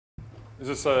Is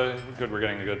this good? We're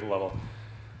getting a good level.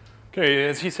 Okay,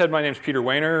 as he said, my name's Peter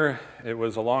Wehner. It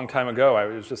was a long time ago. I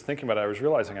was just thinking about it. I was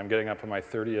realizing I'm getting up on my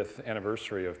 30th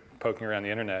anniversary of poking around the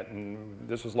internet. And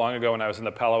this was long ago when I was in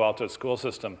the Palo Alto school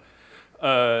system.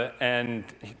 And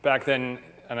back then,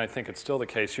 and I think it's still the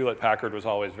case, Hewlett-Packard was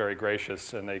always very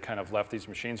gracious, and they kind of left these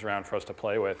machines around for us to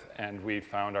play with. And we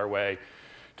found our way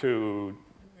to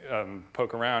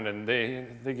poke around. And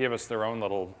they gave us their own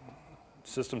little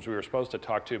systems we were supposed to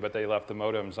talk to, but they left the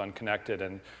modems unconnected.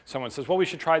 And someone says, well, we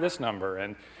should try this number.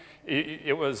 And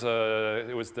it was the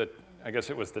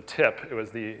tip. It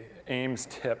was the Ames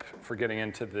tip for getting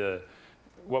into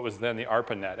what was then the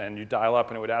ARPANET. And you dial up,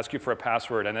 and it would ask you for a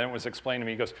password. And then it was explained to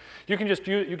me. He goes, you can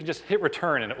just hit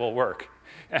return, and it will work.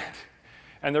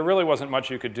 And there really wasn't much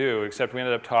you could do, except we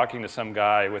ended up talking to some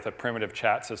guy with a primitive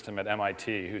chat system at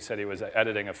MIT who said he was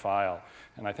editing a file.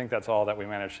 And I think that's all that we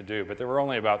managed to do. But there were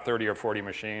only about 30 or 40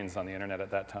 machines on the internet at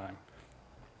that time.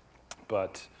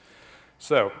 But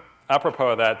so apropos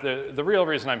of that, the real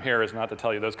reason I'm here is not to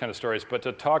tell you those kind of stories, but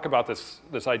to talk about this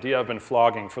idea I've been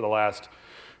flogging for the last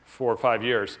 4 or 5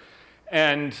 years.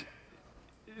 And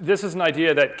this is an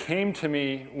idea that came to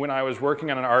me when I was working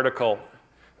on an article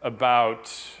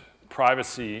about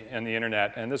privacy and the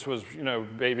internet. And this was,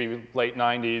 maybe late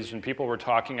 90s, and people were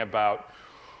talking about,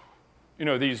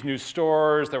 these new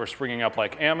stores that were springing up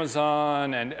like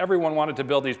Amazon, and everyone wanted to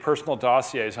build these personal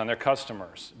dossiers on their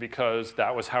customers because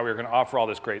that was how we were going to offer all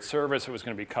this great service. It was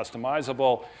going to be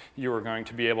customizable. You were going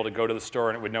to be able to go to the store,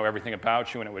 and it would know everything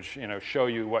about you, and it would, show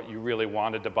you what you really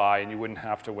wanted to buy, and you wouldn't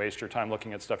have to waste your time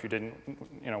looking at stuff you didn't,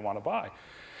 want to buy.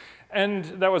 And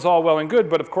that was all well and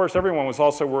good, but of course everyone was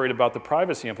also worried about the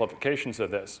privacy implications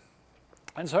of this.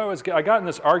 And so I got in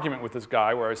this argument with this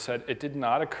guy where I said it did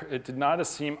not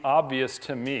seem obvious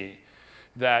to me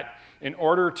that in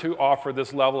order to offer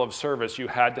this level of service, you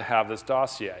had to have this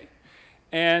dossier.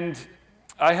 And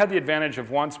I had the advantage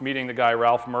of once meeting the guy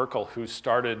Ralph Merkle, who was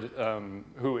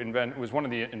one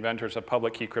of the inventors of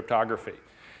public key cryptography.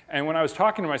 And when I was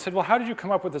talking to him, I said, well, how did you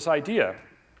come up with this idea?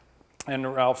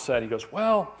 And Ralph said, he goes,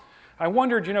 well, I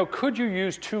wondered, could you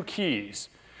use 2 keys?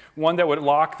 One that would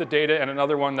lock the data and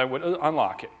another one that would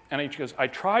unlock it. And he goes, I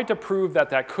tried to prove that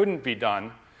that couldn't be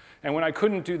done. And when I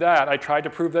couldn't do that, I tried to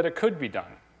prove that it could be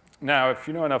done. Now, if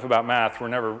you know enough about math,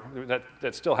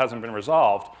 that still hasn't been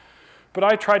resolved. But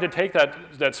I tried to take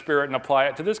that spirit and apply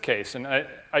it to this case. And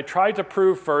I tried to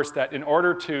prove first that in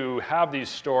order to have these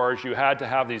stores, you had to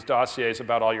have these dossiers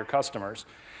about all your customers.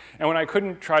 And when I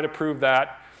couldn't try to prove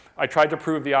that, I tried to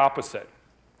prove the opposite.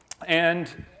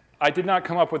 And I did not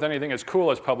come up with anything as cool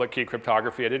as public key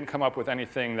cryptography. I didn't come up with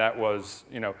anything that was,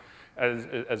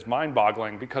 as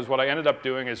mind-boggling, because what I ended up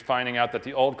doing is finding out that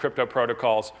the old crypto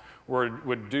protocols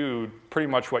would do pretty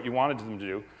much what you wanted them to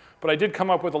do. But I did come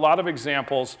up with a lot of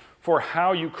examples for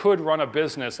how you could run a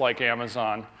business like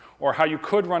Amazon, or how you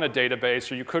could run a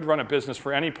database, or you could run a business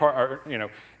for any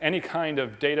kind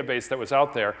of database that was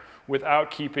out there without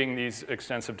keeping these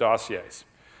extensive dossiers.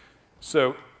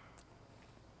 So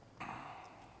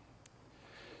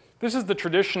this is the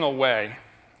traditional way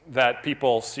that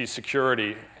people see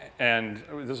security, and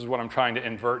this is what I'm trying to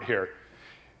invert here.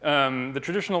 The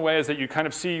traditional way is that you kind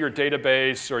of see your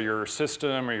database or your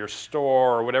system or your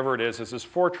store or whatever it is as this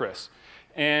fortress.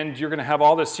 And you're going to have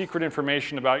all this secret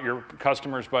information about your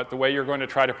customers, but the way you're going to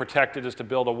try to protect it is to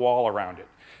build a wall around it.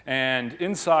 And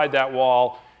inside that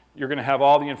wall, you're going to have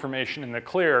all the information in the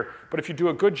clear. But if you do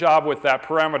a good job with that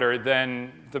parameter,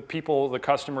 then the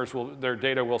customers, their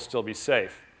data will still be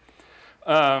safe.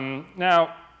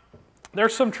 Now,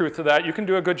 there's some truth to that. You can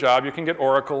do a good job. You can get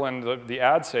Oracle, and the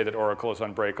ads say that Oracle is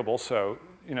unbreakable, so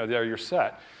there you're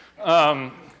set.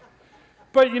 But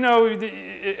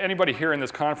anybody here in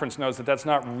this conference knows that that's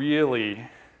not really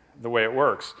the way it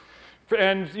works.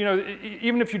 And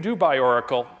even if you do buy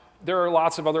Oracle, there are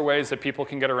lots of other ways that people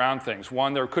can get around things.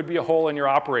 One, there could be a hole in your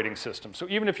operating system. So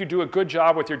even if you do a good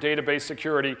job with your database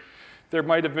security, there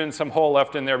might have been some hole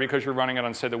left in there because you're running it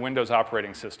on, say, the Windows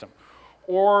operating system.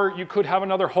 Or you could have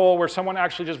another hole where someone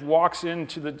actually just walks in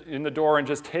the door and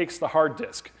just takes the hard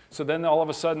disk. So then all of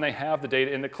a sudden they have the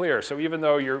data in the clear. So even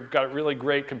though you've got really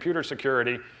great computer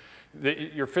security,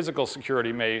 your physical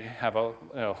security may have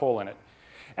a hole in it.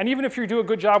 And even if you do a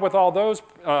good job with all those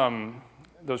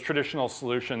traditional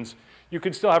solutions, you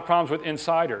can still have problems with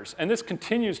insiders. And this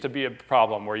continues to be a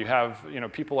problem where you have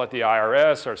people at the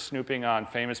IRS are snooping on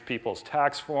famous people's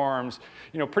tax forms.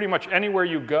 Pretty much anywhere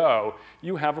you go,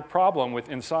 you have a problem with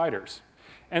insiders.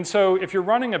 And so if you're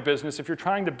running a business, if you're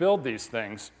trying to build these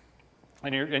things,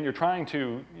 and you're trying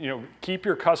to keep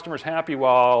your customers happy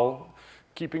while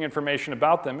keeping information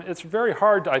about them, it's very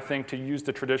hard, I think, to use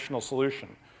the traditional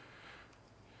solution.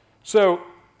 So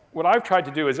what I've tried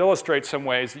to do is illustrate some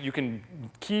ways that you can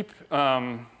keep,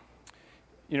 have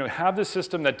this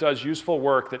system that does useful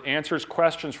work, that answers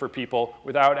questions for people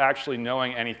without actually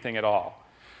knowing anything at all.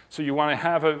 So you want to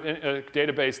have a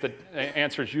database that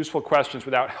answers useful questions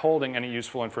without holding any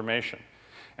useful information.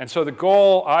 And so the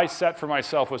goal I set for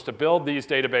myself was to build these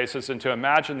databases and to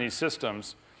imagine these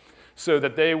systems so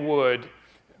that they would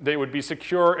be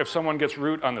secure if someone gets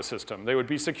root on the system. They would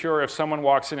be secure if someone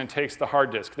walks in and takes the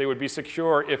hard disk. They would be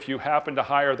secure if you happen to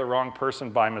hire the wrong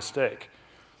person by mistake.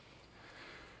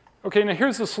 OK, now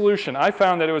here's the solution. I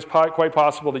found that it was quite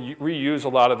possible to reuse a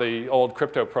lot of the old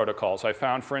crypto protocols. I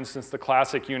found, for instance, the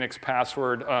classic Unix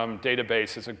password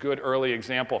database is a good early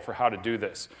example for how to do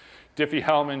this.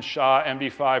 Diffie-Hellman, SHA,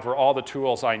 MD5 were all the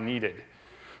tools I needed.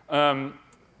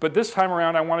 But this time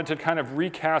around, I wanted to kind of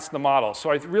recast the model. So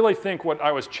I really think what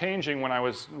I was changing when I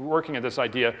was working at this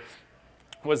idea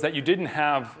was that you didn't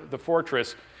have the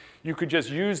fortress. You could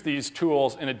just use these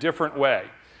tools in a different way.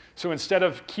 So instead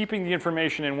of keeping the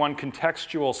information in one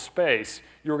contextual space,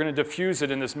 you were going to diffuse it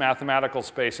in this mathematical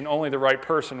space, and only the right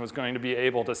person was going to be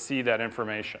able to see that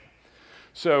information.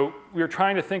 So we were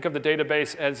trying to think of the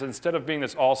database as, instead of being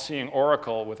this all-seeing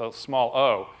oracle with a small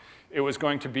o, it was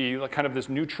going to be kind of this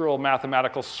neutral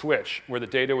mathematical switch where the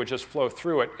data would just flow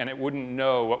through it and it wouldn't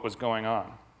know what was going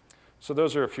on. So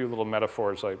those are a few little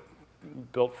metaphors I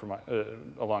built for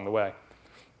along the way.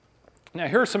 Now,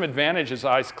 here are some advantages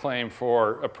I claim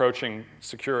for approaching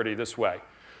security this way.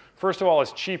 First of all,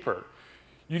 it's cheaper.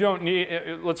 You don't need,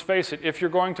 let's face it, if you're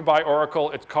going to buy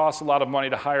Oracle, it costs a lot of money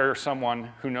to hire someone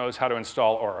who knows how to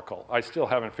install Oracle. I still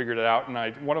haven't figured it out,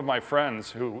 and one of my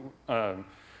friends who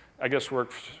I guess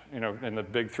worked in the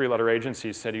big three-letter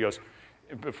agencies said, he goes,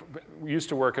 we used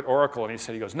to work at Oracle, and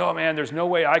he goes, no, man, there's no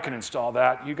way I can install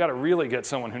that. You've got to really get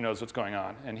someone who knows what's going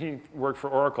on. And he worked for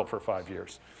Oracle for 5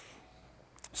 years.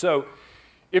 So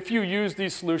if you use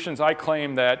these solutions, I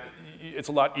claim that it's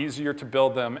a lot easier to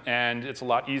build them, and it's a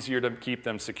lot easier to keep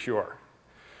them secure.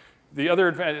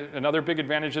 Another big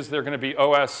advantage is they're going to be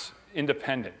OS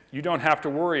independent. You don't have to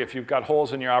worry if you've got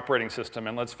holes in your operating system.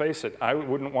 And let's face it, I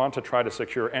wouldn't want to try to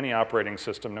secure any operating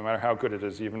system, no matter how good it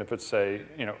is, even if it's, say,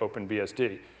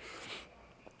 OpenBSD.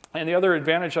 And the other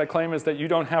advantage I claim is that you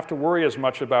don't have to worry as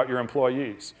much about your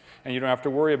employees, and you don't have to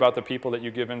worry about the people that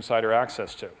you give insider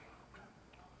access to.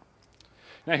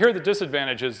 Now, here are the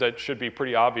disadvantages that should be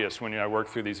pretty obvious when I work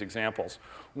through these examples.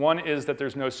 One is that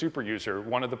there's no super user.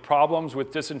 One of the problems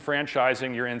with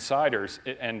disenfranchising your insiders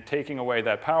and taking away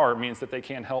that power means that they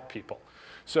can't help people.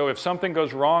 So if something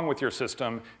goes wrong with your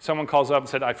system, someone calls up and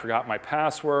said, I forgot my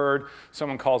password.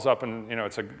 Someone calls up and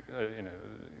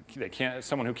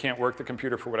someone who can't work the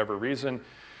computer for whatever reason,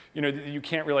 you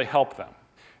can't really help them.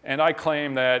 And I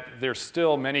claim that there's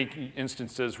still many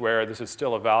instances where this is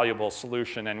still a valuable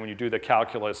solution, and when you do the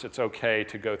calculus, it's OK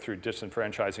to go through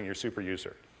disenfranchising your super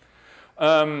user.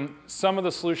 Some of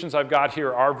the solutions I've got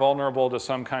here are vulnerable to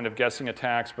some kind of guessing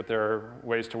attacks, but there are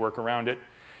ways to work around it.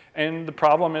 And the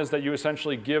problem is that you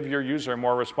essentially give your user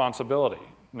more responsibility.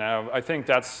 Now, I think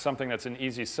that's something that's an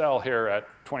easy sell here at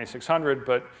 2600,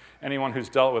 but anyone who's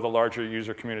dealt with a larger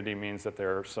user community means that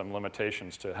there are some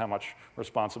limitations to how much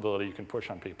responsibility you can push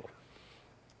on people.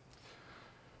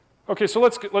 OK, so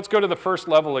let's go to the first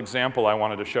level example I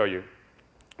wanted to show you.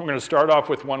 We're going to start off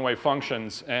with one-way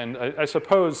functions. And I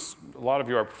suppose a lot of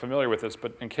you are familiar with this,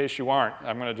 but in case you aren't,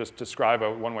 I'm going to just describe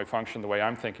a one-way function the way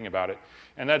I'm thinking about it.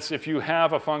 And that's if you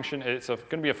have a function, it's going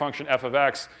to be a function f of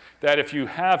x, that if you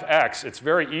have x, it's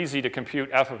very easy to compute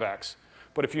f of x.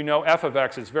 But if you know f of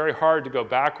x, it's very hard to go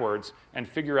backwards and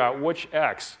figure out which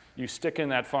x you stick in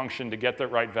that function to get the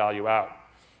right value out.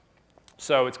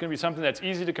 So it's going to be something that's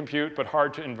easy to compute but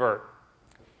hard to invert.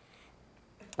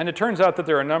 And it turns out that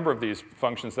there are a number of these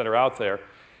functions that are out there.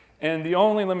 And the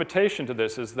only limitation to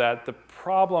this is that the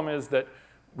problem is that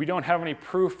we don't have any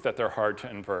proof that they're hard to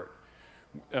invert.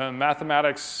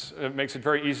 Mathematics makes it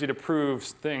very easy to prove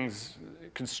things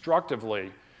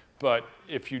constructively. But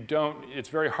if you don't, it's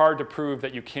very hard to prove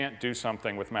that you can't do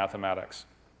something with mathematics.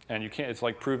 And you can't, it's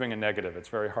like proving a negative. It's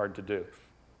very hard to do.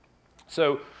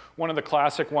 So one of the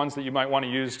classic ones that you might want to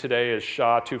use today is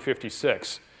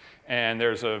SHA-256. And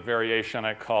there's a variation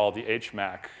on it called the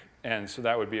HMAC. And so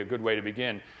that would be a good way to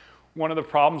begin. One of the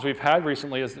problems we've had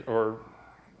recently is,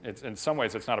 in some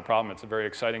ways it's not a problem, it's a very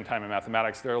exciting time in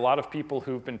mathematics. There are a lot of people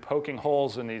who've been poking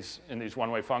holes in these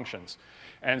one-way functions.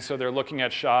 And so they're looking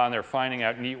at SHA and they're finding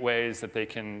out neat ways that they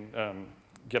can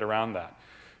get around that.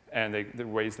 And the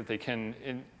ways that they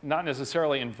can not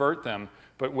necessarily invert them,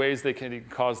 but ways they can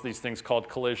cause these things called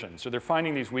collisions. So they're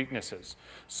finding these weaknesses.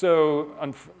 So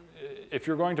if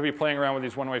you're going to be playing around with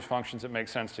these one-way functions, it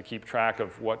makes sense to keep track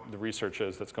of what the research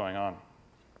is that's going on.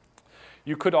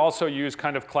 You could also use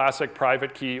kind of classic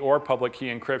private key or public key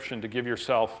encryption to give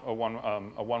yourself a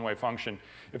one-way function.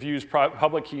 If you use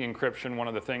public key encryption, one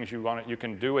of the things you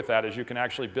can do with that is you can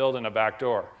actually build in a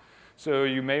backdoor. So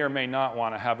you may or may not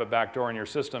want to have a backdoor in your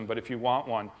system, but if you want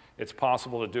one, it's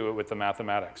possible to do it with the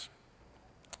mathematics.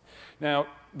 Now,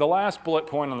 the last bullet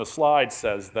point on the slide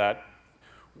says that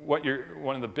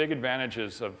one of the big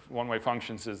advantages of one-way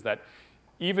functions is that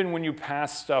even when you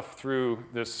pass stuff through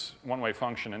this one-way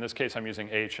function, in this case I'm using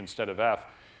H instead of F,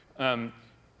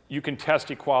 you can test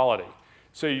equality.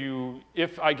 So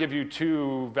if I give you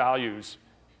two values,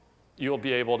 you'll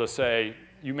be able to say,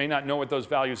 you may not know what those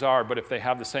values are, but if they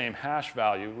have the same hash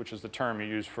value, which is the term you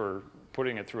use for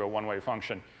putting it through a one-way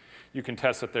function, you can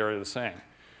test that they're the same.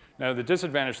 Now, the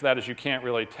disadvantage to that is you can't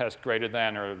really test greater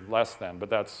than or less than, but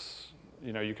that's,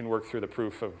 you can work through the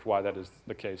proof of why that is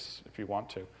the case if you want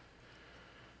to.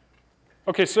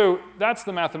 OK, so that's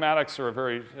the mathematics, or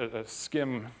a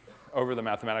skim over the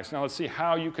mathematics. Now let's see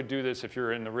how you could do this if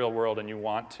you're in the real world and you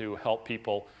want to help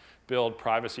people build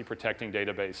privacy-protecting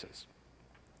databases.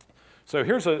 So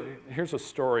here's a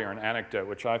story or an anecdote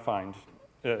which I think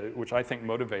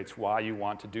motivates why you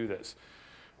want to do this.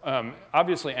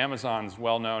 Obviously, Amazon's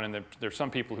well known, and there's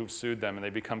some people who've sued them, and they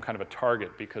become kind of a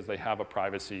target because they have a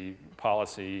privacy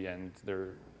policy, and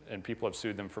people have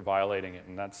sued them for violating it,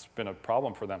 and that's been a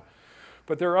problem for them.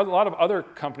 But there are a lot of other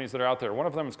companies that are out there. One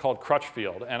of them is called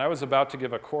Crutchfield, and I was about to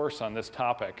give a course on this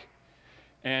topic.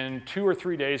 And 2 or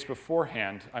 3 days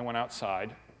beforehand, I went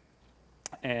outside,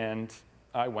 and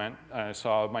I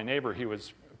saw my neighbor. He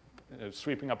was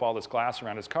sweeping up all this glass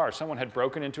around his car. Someone had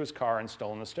broken into his car and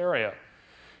stolen the stereo.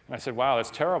 And I said, wow,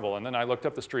 that's terrible. And then I looked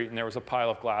up the street, and there was a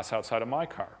pile of glass outside of my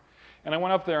car. And I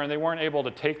went up there, and they weren't able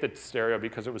to take the stereo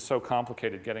because it was so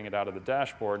complicated getting it out of the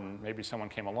dashboard, and maybe someone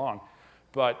came along.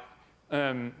 But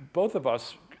both of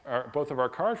our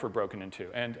cars were broken into.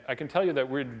 And I can tell you that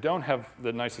we don't have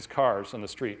the nicest cars on the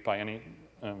street by any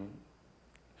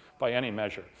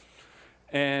measure.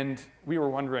 And we were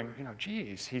wondering,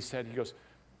 geez,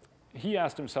 he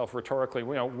asked himself rhetorically,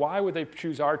 why would they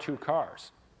choose our two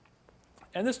cars?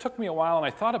 And this took me a while, and I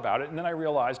thought about it, and then I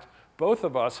realized both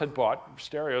of us had bought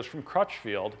stereos from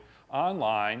Crutchfield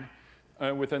online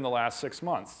within the last 6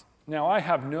 months. Now, I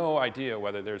have no idea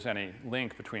whether there's any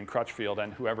link between Crutchfield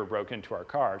and whoever broke into our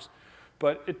cars,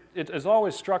 but it has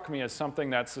always struck me as something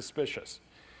that's suspicious,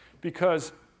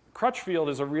 because Crutchfield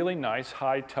is a really nice,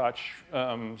 high-touch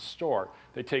store.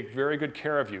 They take very good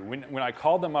care of you. When I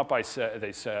called them up, they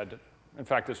said, in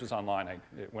fact, this was online.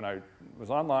 When I was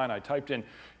online, I typed in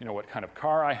what kind of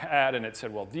car I had, and it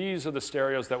said, well, these are the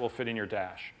stereos that will fit in your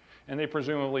dash. And they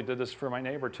presumably did this for my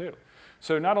neighbor, too.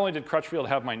 So not only did Crutchfield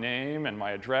have my name and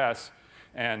my address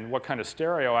and what kind of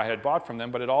stereo I had bought from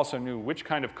them, but it also knew which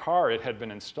kind of car it had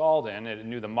been installed in. It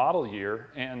knew the model year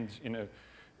and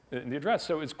the address.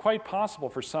 So it's quite possible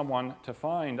for someone to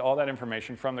find all that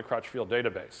information from the Crutchfield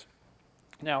database.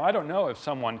 Now, I don't know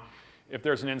if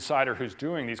there's an insider who's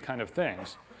doing these kind of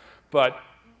things, but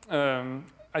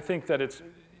I think that it's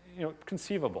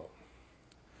conceivable.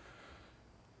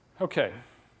 OK,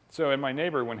 so and my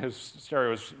neighbor, when his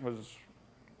stereo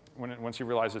once he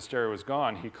realized his stereo was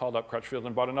gone, he called up Crutchfield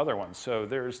and bought another one. So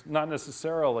there's not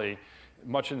necessarily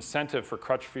much incentive for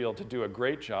Crutchfield to do a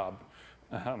great job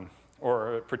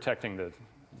or protecting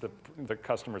the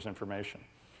customer's information.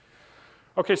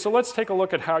 OK, so let's take a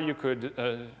look at how you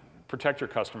could protect your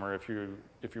customer if you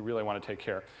really want to take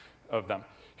care of them.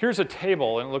 Here's a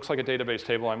table, and it looks like a database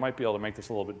table. I might be able to make this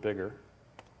a little bit bigger.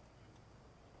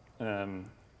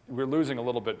 We're losing a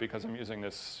little bit because I'm using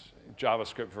this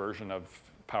JavaScript version of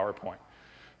PowerPoint.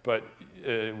 But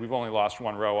we've only lost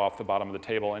one row off the bottom of the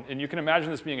table. And you can imagine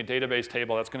this being a database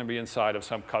table that's going to be inside of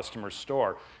some customer's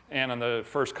store. And on the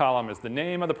first column is the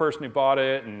name of the person who bought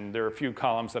it, and there are a few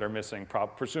columns that are missing,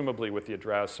 presumably with the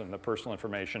address and the personal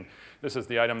information. This is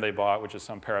the item they bought, which is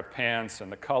some pair of pants,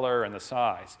 and the color and the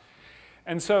size.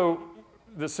 And so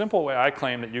the simple way I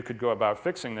claim that you could go about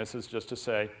fixing this is just to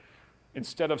say,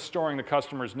 instead of storing the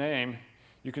customer's name,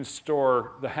 you can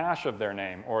store the hash of their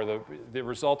name, or the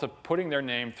result of putting their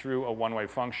name through a one-way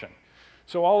function.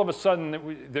 So all of a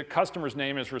sudden, the customer's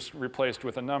name is replaced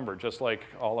with a number, just like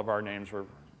all of our names were.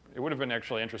 It would have been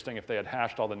actually interesting if they had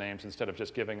hashed all the names instead of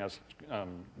just giving us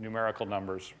numerical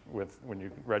numbers when you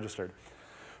registered.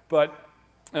 But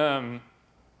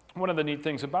one of the neat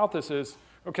things about this is,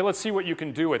 OK, let's see what you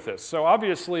can do with this. So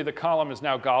obviously, the column is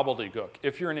now gobbledygook.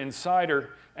 If you're an insider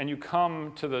and you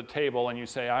come to the table and you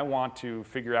say, I want to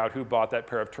figure out who bought that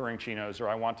pair of Turing chinos, or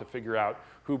I want to figure out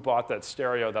who bought that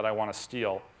stereo that I want to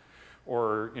steal,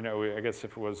 Or, you know, I guess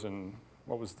if it was in,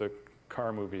 what was the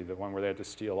car movie, the one where they had to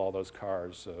steal all those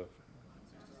cars?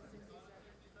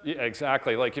 Yeah,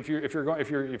 exactly. Like if you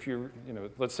know,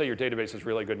 let's say your database is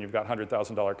really good and you've got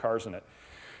 $100,000 cars in it.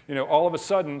 You know, all of a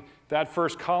sudden, that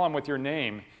first column with your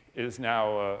name is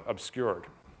now obscured.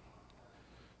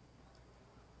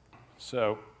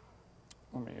 So,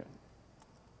 let me.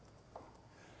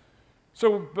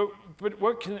 So, but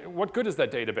what good is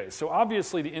that database? So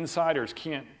obviously, the insiders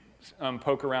can't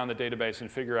poke around the database and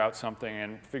figure out something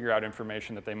and figure out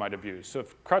information that they might have used. So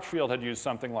if Crutchfield had used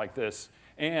something like this,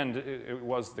 and it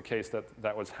was the case that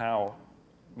that was how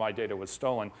my data was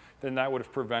stolen, then that would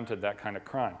have prevented that kind of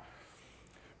crime.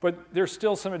 But there's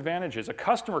still some advantages. A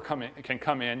customer can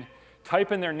come in,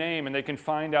 type in their name, and they can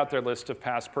find out their list of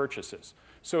past purchases.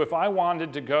 So if I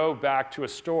wanted to go back to a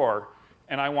store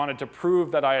and I wanted to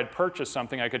prove that I had purchased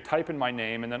something, I could type in my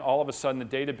name, and then all of a sudden the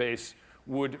database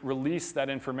would release that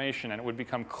information, and it would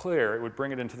become clear. It would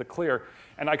bring it into the clear,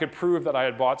 and I could prove that I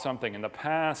had bought something in the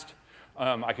past.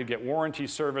 I could get warranty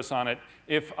service on it.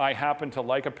 If I happened to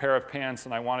like a pair of pants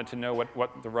and I wanted to know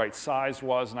what the right size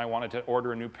was and I wanted to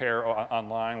order a new pair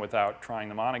online without trying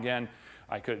them on again,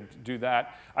 I could do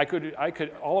that. I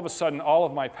could all of a sudden, all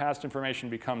of my past information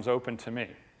becomes open to me.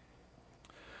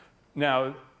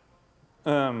 Now,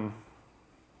 I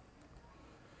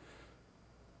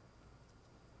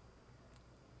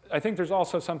think there's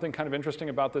also something kind of interesting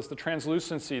about this. The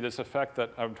translucency, this effect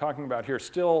that I'm talking about here,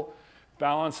 still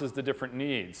balances the different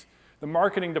needs. The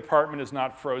marketing department is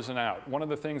not frozen out. One of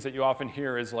the things that you often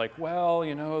hear is like, well,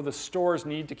 you know, the stores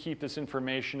need to keep this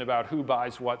information about who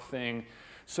buys what thing,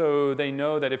 so they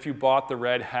know that if you bought the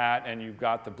red hat and you've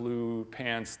got the blue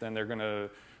pants, then they're going to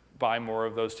buy more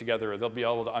of those together. They'll be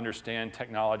able to understand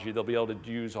technology. They'll be able to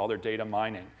use all their data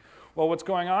mining. Well, what's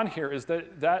going on here is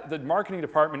that the marketing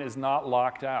department is not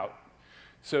locked out.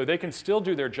 So they can still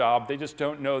do their job, they just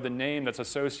don't know the name that's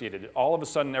associated. All of a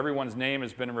sudden, everyone's name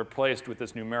has been replaced with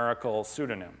this numerical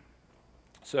pseudonym.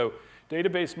 So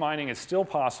database mining is still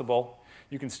possible.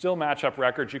 You can still match up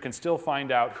records. You can still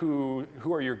find out who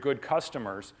are your good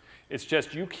customers. It's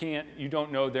just you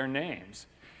don't know their names.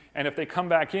 And if they come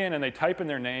back in and they type in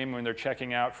their name when they're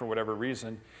checking out for whatever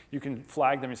reason, you can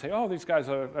flag them and say, oh, these guys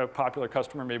are a popular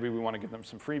customer. Maybe we want to give them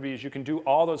some freebies. You can do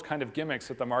all those kind of gimmicks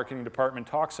that the marketing department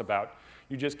talks about.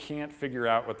 You just can't figure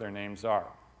out what their names are.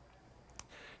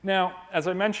 Now, as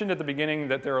I mentioned at the beginning,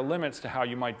 that there are limits to how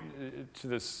you might, to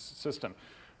this system.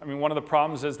 I mean, one of the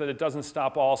problems is that it doesn't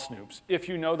stop all snoops. If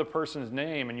you know the person's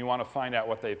name and you want to find out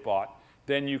what they've bought,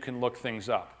 then you can look things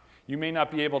up. You may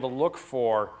not be able to look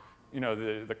for, you know,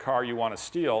 the car you want to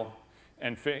steal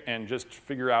and just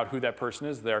figure out who that person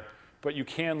is there, but you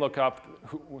can look up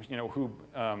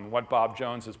what Bob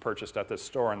Jones has purchased at this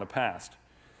store in the past.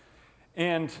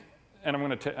 And I'm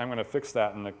going to fix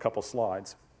that in a couple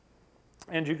slides.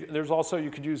 And there's also, you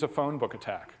could use a phone book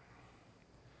attack.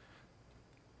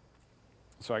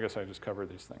 So I guess I just covered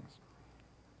these things.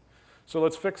 So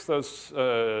let's fix those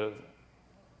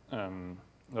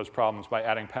problems by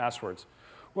adding passwords.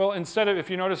 Well, instead of, if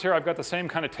you notice here, I've got the same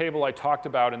kind of table I talked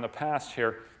about in the past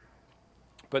here,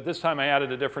 but this time I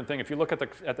added a different thing. If you look at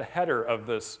the header of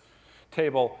this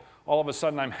table, all of a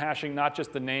sudden I'm hashing not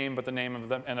just the name, but the name of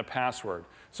them and a password.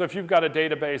 So if you've got a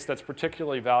database that's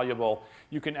particularly valuable,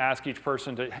 you can ask each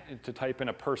person to type in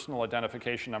a personal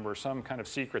identification number, some kind of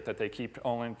secret that they keep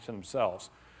only to themselves.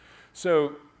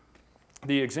 So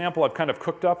the example I've kind of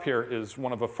cooked up here is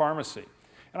one of a pharmacy.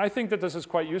 And I think that this is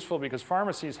quite useful because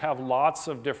pharmacies have lots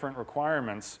of different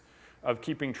requirements of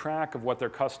keeping track of what their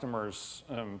customers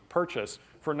purchase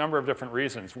for a number of different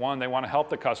reasons. One, they want to help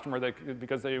the customer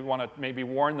because they want to maybe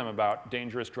warn them about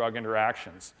dangerous drug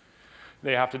interactions.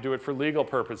 They have to do it for legal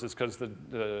purposes because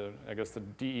I guess the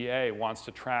DEA wants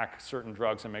to track certain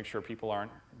drugs and make sure people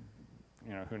aren't,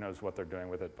 you know, who knows what they're doing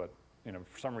with it, but you know,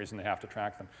 for some reason they have to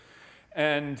track them.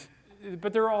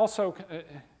 But there are also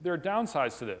there are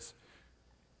downsides to this.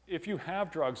 If you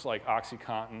have drugs like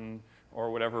OxyContin or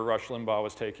whatever Rush Limbaugh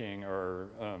was taking, or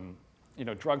you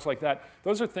know, drugs like that,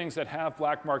 those are things that have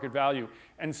black market value.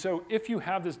 And so if you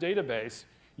have this database,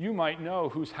 you might know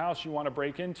whose house you want to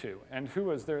break into and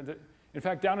who is there. In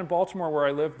fact, down in Baltimore where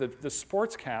I live, the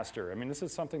sportscaster, I mean, this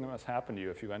is something that must happen to you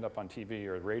if you end up on TV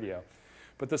or radio,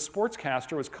 but the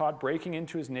sportscaster was caught breaking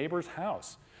into his neighbor's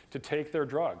house to take their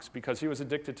drugs because he was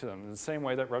addicted to them in the same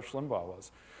way that Rush Limbaugh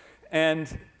was.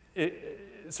 And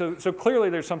so clearly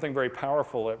there's something very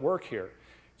powerful at work here.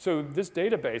 So this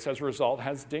database, as a result,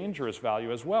 has dangerous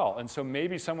value as well. And so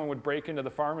maybe someone would break into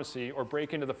the pharmacy or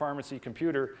break into the pharmacy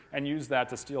computer and use that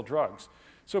to steal drugs.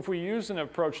 So if we use an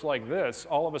approach like this,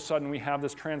 all of a sudden we have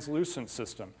this translucent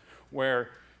system where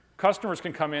customers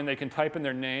can come in, they can type in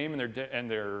their name and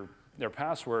their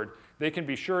password. They can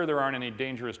be sure there aren't any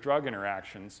dangerous drug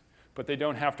interactions, but they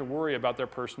don't have to worry about their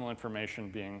personal information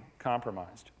being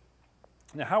compromised.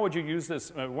 Now, how would you use this?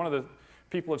 One of the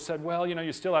people have said, well,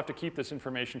 you still have to keep this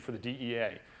information for the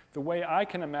DEA. The way I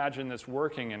can imagine this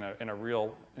working in a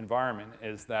real environment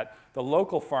is that the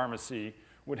local pharmacy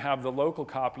would have the local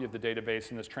copy of the database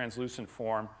in this translucent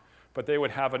form, but they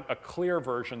would have a clear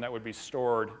version that would be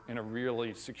stored in a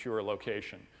really secure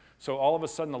location. So all of a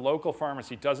sudden, the local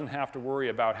pharmacy doesn't have to worry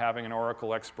about having an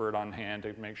Oracle expert on hand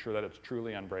to make sure that it's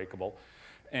truly unbreakable.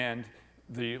 And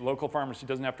the local pharmacy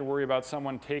doesn't have to worry about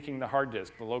someone taking the hard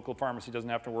disk. The local pharmacy doesn't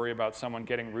have to worry about someone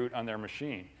getting root on their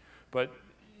machine. But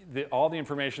all the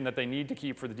information that they need to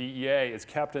keep for the DEA is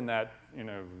kept in that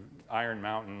Iron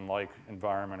Mountain-like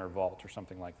environment or vault or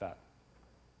something like that.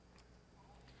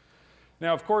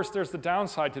 Now, of course, there's the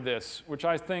downside to this, which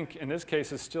I think in this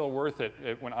case is still worth it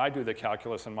when I do the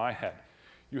calculus in my head.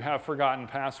 You have forgotten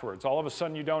passwords. All of a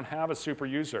sudden, you don't have a super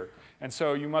user. And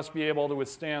so you must be able to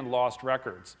withstand lost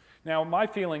records. Now, my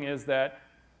feeling is that,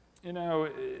 in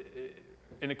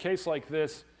a case like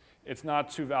this, it's not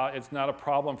a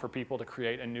problem for people to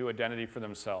create a new identity for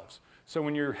themselves. So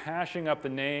when you're hashing up the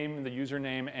name, the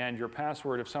username, and your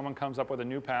password, if someone comes up with a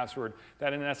new password,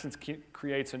 that in essence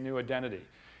creates a new identity.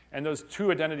 And those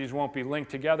two identities won't be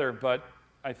linked together, but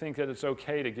I think that it's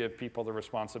okay to give people the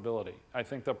responsibility. I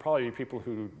think there'll probably be people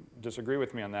who disagree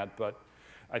with me on that, but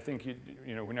I think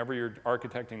whenever you're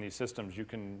architecting these systems,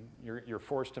 you're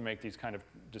forced to make these kind of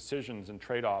decisions and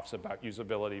trade-offs about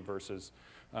usability versus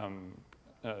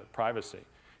privacy.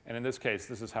 And in this case,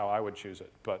 this is how I would choose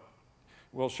it. But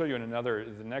we'll show you in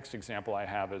the next example I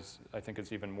have is, I think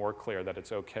it's even more clear that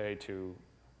it's okay to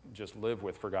just live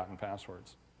with forgotten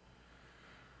passwords.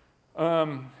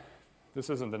 This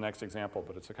isn't the next example,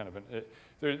 but it's a kind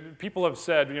of people have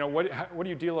said, what do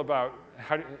you deal about,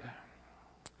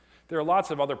 there are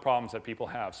lots of other problems that people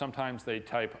have. Sometimes they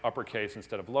type uppercase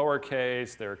instead of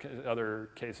lowercase. There are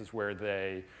other cases where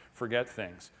they forget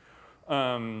things.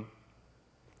 There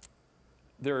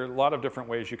are a lot of different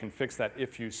ways you can fix that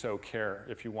if you so care,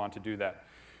 if you want to do that.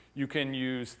 You can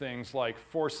use things like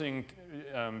forcing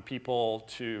people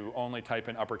to only type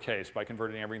in uppercase by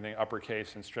converting everything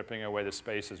uppercase and stripping away the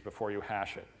spaces before you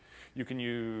hash it. You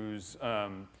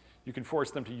can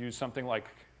force them to use something like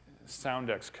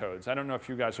soundex codes. I don't know if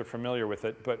you guys are familiar with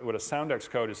it, but what a soundex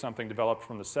code is something developed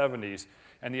from the 70s,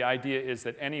 and the idea is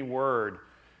that any word,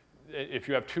 if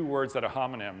you have two words that are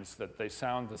homonyms, that they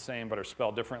sound the same but are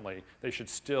spelled differently, they should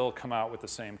still come out with the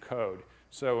same code.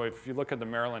 So if you look at the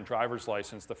Maryland driver's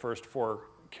license, the first 4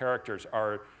 characters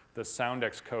are the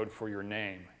soundex code for your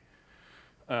name,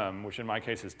 which in my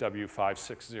case is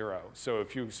W560. So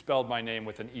if you spelled my name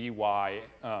with an EY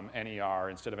NER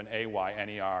instead of an AY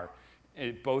NER,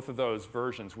 both of those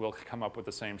versions will come up with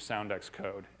the same soundex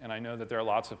code. And I know that there are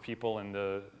lots of people in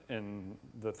the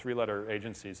 3-letter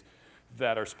agencies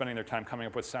that are spending their time coming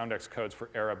up with soundex codes for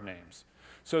Arab names.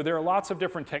 So there are lots of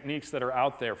different techniques that are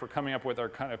out there for coming up with our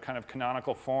kind of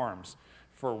canonical forms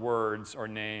for words or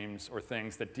names or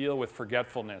things that deal with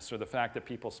forgetfulness or the fact that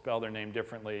people spell their name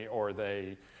differently or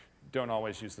they don't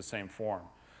always use the same form.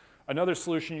 Another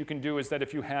solution you can do is that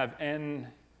if you have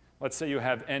let's say you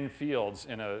have n fields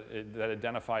that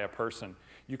identify a person,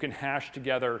 you can hash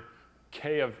together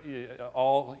k of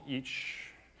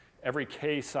every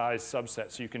k-size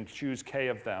subset. So you can choose k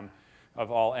of them of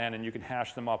all n, and you can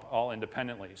hash them up all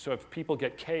independently. So if people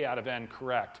get k out of n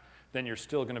correct, then you're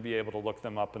still going to be able to look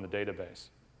them up in the database.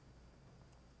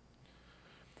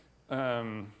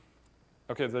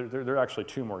 OK, there are actually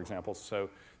 2 more examples. So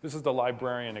this is the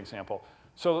librarian example.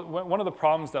 So one of the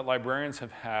problems that librarians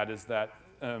have had is that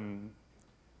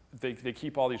they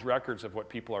keep all these records of what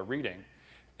people are reading.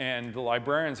 And the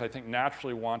librarians, I think,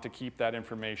 naturally want to keep that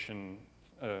information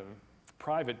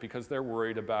private because they're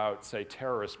worried about, say,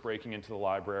 terrorists breaking into the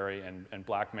library and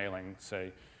blackmailing,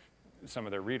 say, some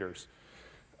of their readers.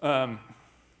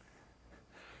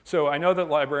 So I know that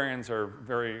librarians are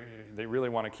they really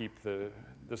want to keep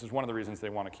this is one of the reasons they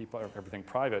want to keep everything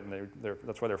private, and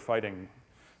that's why they're fighting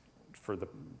for the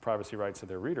privacy rights of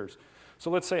their readers. So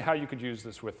let's say how you could use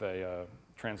this with a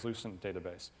translucent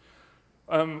database.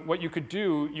 What you could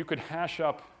do, you could hash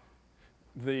up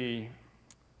the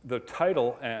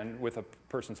title and with a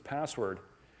person's password,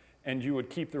 and you would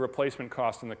keep the replacement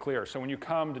cost in the clear. So when you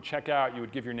come to check out, you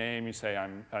would give your name. You say,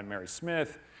 I'm Mary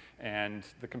Smith. And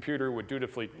the computer would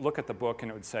dutifully look at the book, and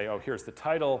it would say, oh, here's the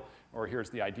title, or here's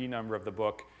the ID number of the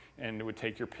book. And it would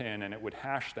take your PIN, and it would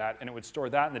hash that, and it would store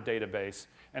that in the database,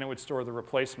 and it would store the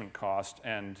replacement cost.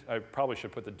 And I probably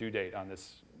should put the due date on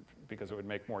this because it would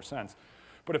make more sense.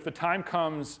 But if the time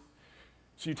comes,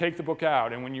 so you take the book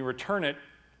out, and when you return it,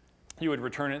 you would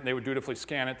return it, and they would dutifully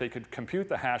scan it. They could compute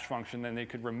the hash function, then they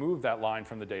could remove that line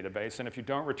from the database. And if you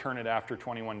don't return it after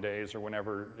 21 days or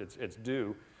whenever it's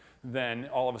due, then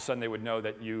all of a sudden they would know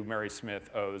that you, Mary Smith,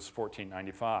 owes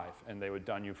 $14.95, and they would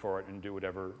dun you for it and do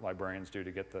whatever librarians do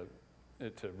to get to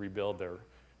rebuild their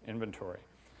inventory.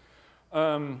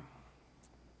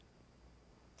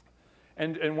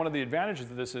 And one of the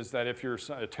advantages of this is that if you're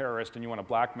a terrorist and you want to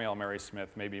blackmail Mary Smith,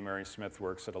 maybe Mary Smith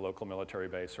works at a local military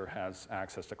base or has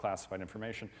access to classified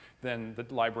information, then the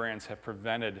librarians have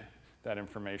prevented that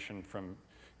information from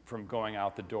going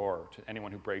out the door to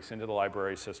anyone who breaks into the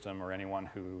library system or anyone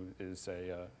who is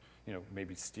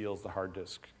maybe steals the hard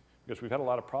disk. Because we've had a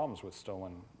lot of problems with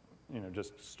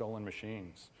just stolen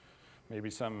machines. Maybe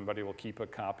somebody will keep a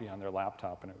copy on their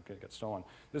laptop and it will get stolen.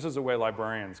 This is a way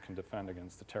librarians can defend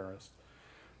against the terrorists.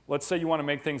 Let's say you want to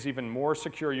make things even more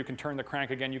secure. You can turn the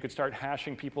crank again. You could start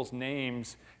hashing people's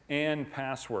names and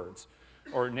passwords,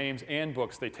 or names and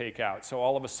books they take out. So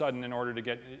all of a sudden, in order to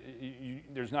get,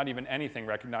 there's not even anything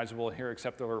recognizable here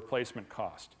except the replacement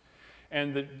cost.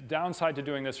 And the downside to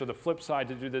doing this, or the flip side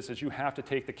to do this, is you have to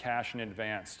take the cash in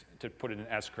advance to put it in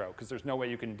escrow, because there's no way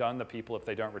you can dun the people if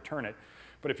they don't return it.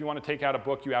 But if you want to take out a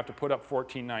book, you have to put up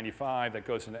 $14.95 that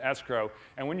goes into escrow.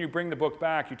 And when you bring the book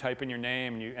back, you type in your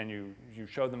name and you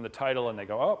show them the title, and they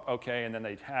go, oh, OK, and then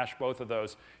they hash both of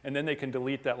those. And then they can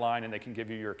delete that line, and they can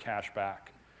give you your cash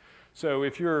back. So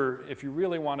if you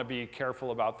really want to be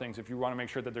careful about things, if you want to make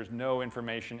sure that there's no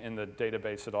information in the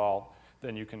database at all,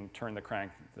 then you can turn the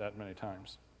crank that many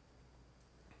times.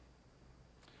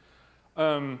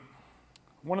 One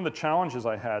of the challenges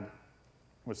I had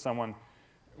with someone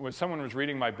was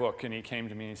reading my book, and he came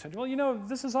to me and he said, well,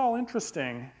 this is all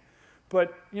interesting,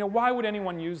 but why would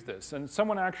anyone use this? And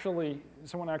someone actually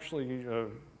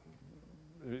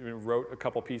wrote a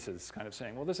couple pieces kind of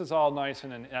saying, well, this is all nice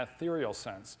in an ethereal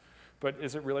sense, but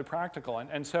is it really practical?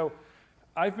 And so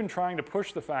I've been trying to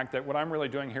push the fact that what I'm really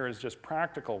doing here is just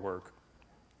practical work,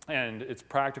 and it's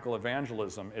practical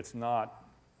evangelism. It's not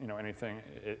anything,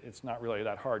 it's not really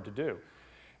that hard to do.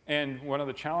 And one of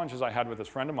the challenges I had with this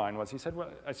friend of mine was, he said,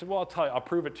 I said, well, I'll tell you, I'll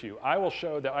prove it to you. I will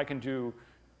show that I can do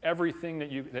everything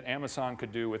that Amazon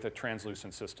could do with a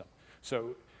translucent system.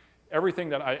 So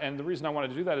everything and the reason I wanted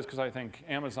to do that is because I think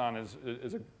Amazon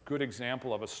is a good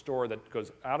example of a store that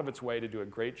goes out of its way to do a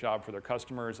great job for their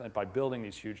customers and by building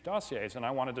these huge dossiers, and I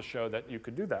wanted to show that you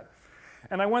could do that.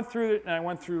 And I went through it, and I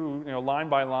went through line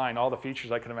by line all the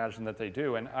features I could imagine that they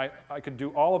do, and I could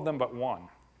do all of them but one.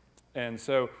 And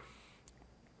so,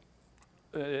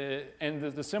 and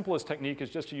the simplest technique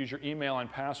is just to use your email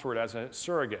and password as a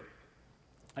surrogate.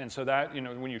 And so that,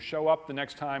 when you show up the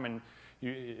next time and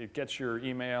it gets your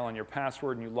email and your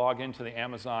password and you log into the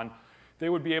Amazon, they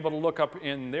would be able to look up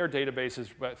in their databases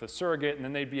with a surrogate, and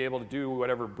then they'd be able to do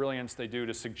whatever brilliance they do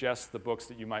to suggest the books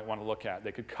that you might want to look at.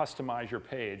 They could customize your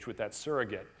page with that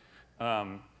surrogate.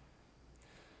 Now,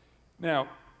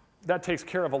 that takes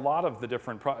care of a lot of the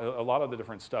different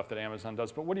stuff that Amazon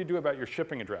does, but what do you do about your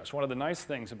shipping address? One of the nice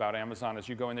things about Amazon is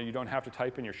you go in there, you don't have to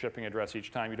type in your shipping address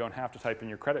each time. You don't have to type in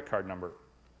your credit card number.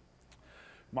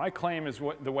 My claim is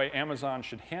the way Amazon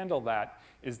should handle that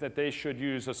is that they should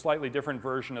use a slightly different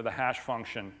version of the hash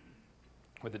function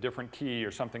with a different key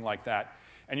or something like that,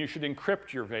 and you should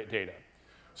encrypt your data.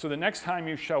 So the next time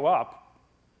you show up,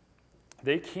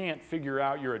 they can't figure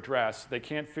out your address, they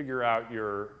can't figure out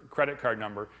your credit card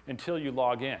number until you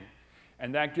log in.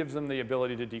 And that gives them the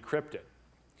ability to decrypt it.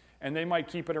 And they might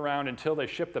keep it around until they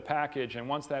ship the package, and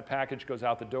once that package goes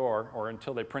out the door, or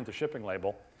until they print the shipping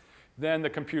label, then the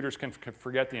computers can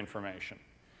forget the information.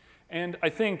 And I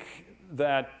think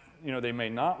that they may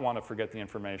not want to forget the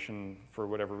information for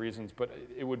whatever reasons, but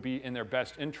it would be in their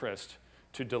best interest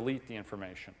to delete the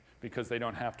information, because they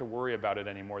don't have to worry about it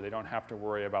anymore. They don't have to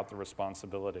worry about the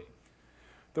responsibility.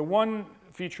 The one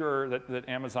feature that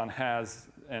Amazon has,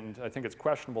 and I think it's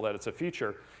questionable that it's a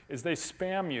feature, is they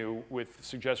spam you with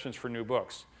suggestions for new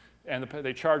books. And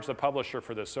they charge the publisher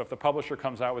for this. So if the publisher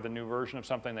comes out with a new version of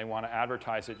something, they want to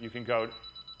advertise it, you can go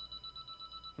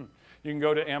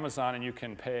to Amazon and you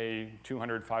can pay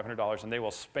 $200, $500, and they will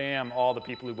spam all the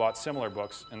people who bought similar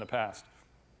books in the past.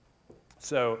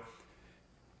 So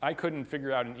I couldn't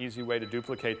figure out an easy way to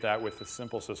duplicate that with the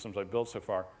simple systems I've built so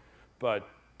far, but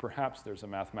perhaps there's a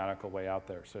mathematical way out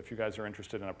there. So if you guys are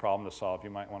interested in a problem to solve, you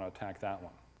might want to attack that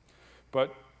one.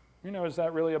 But is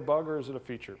that really a bug or is it a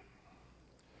feature?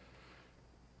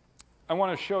 I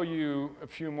want to show you a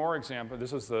few more examples.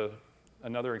 This is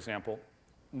another example.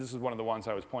 This is one of the ones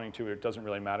I was pointing to. It doesn't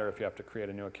really matter if you have to create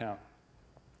a new account.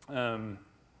 And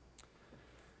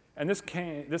this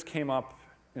came up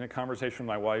in a conversation with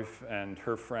my wife and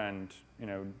her friend,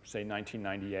 say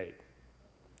 1998.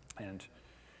 And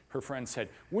her friend said,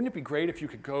 wouldn't it be great if you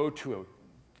could go to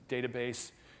a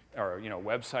database or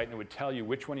website and it would tell you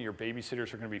which one of your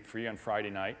babysitters are going to be free on Friday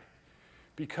night?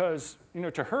 Because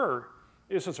to her,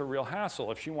 this was a real hassle.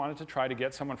 If she wanted to try to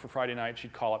get someone for Friday night,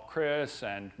 she'd call up Chris,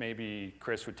 and maybe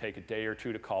Chris would take a day or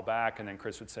two to call back, and then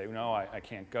Chris would say, no, I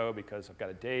can't go because I've got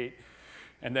a date.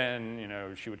 And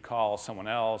then she would call someone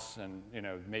else, and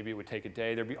maybe it would take a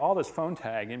day. There'd be all this phone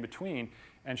tag in between,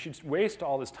 and she'd waste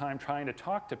all this time trying to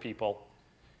talk to people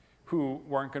who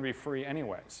weren't going to be free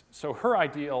anyways. So her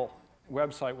ideal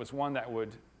website was one that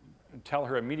would tell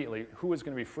her immediately who was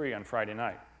going to be free on Friday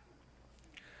night.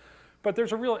 But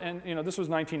there's a real, and this was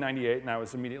 1998, and I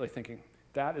was immediately thinking,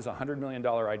 that is a $100 million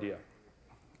idea.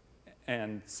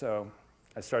 And so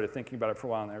I started thinking about it for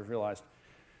a while, and I realized,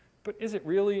 but is it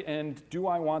really, and do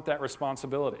I want that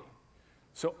responsibility?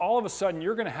 So all of a sudden,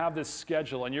 you're going to have this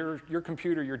schedule, and your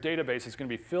computer, your database is going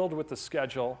to be filled with the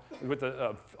schedule, with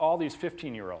all these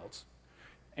 15-year-olds.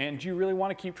 And do you really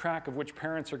want to keep track of which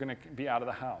parents are going to be out of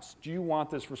the house? Do you want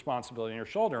this responsibility on your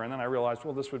shoulder? And then I realized,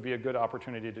 well, this would be a good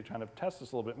opportunity to kind of test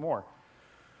this a little bit more.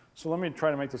 So let me try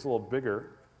to make this a little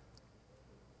bigger.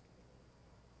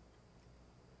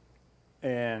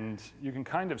 And you can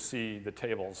kind of see the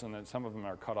tables, and then some of them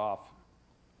are cut off.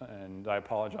 And I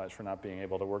apologize for not being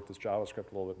able to work this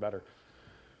JavaScript a little bit better.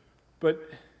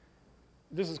 But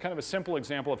this is kind of a simple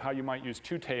example of how you might use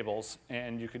two tables,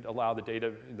 and you could allow the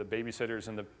babysitters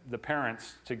and the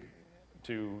parents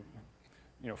to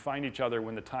find each other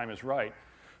when the time is right.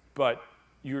 But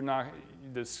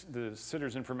the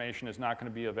sitter's information is not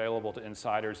going to be available to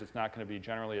insiders. It's not going to be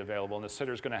generally available, and the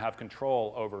sitter's going to have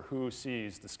control over who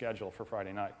sees the schedule for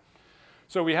Friday night.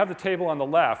 So we have the table on the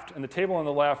left, and the table on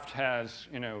the left has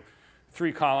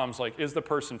 3 columns, like is the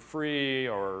person free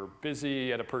or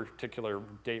busy at a particular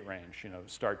date range,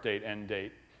 start date, end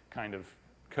date kind of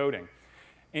coding.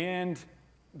 And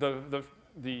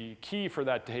the key for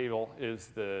that table is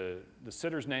the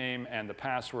sitter's name and the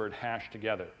password hashed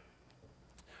together.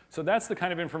 So that's the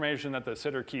kind of information that the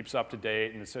sitter keeps up to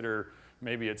date, and the sitter,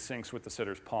 maybe it syncs with the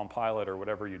sitter's Palm Pilot or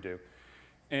whatever you do.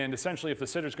 And essentially, if the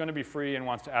sitter's going to be free and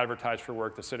wants to advertise for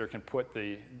work, the sitter can put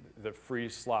the free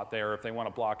slot there. If they want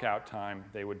to block out time,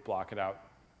 they would block it out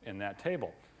in that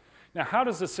table. Now, how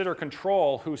does the sitter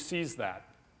control who sees that?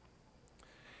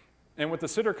 And what the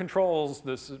sitter controls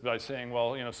this is by saying,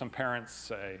 well, some parents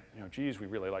say, geez, we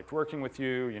really liked working with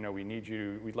you. We need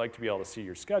you. We'd like to be able to see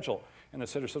your schedule. And the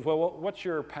sitter says, well, what's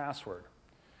your password?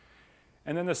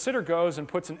 And then the sitter goes and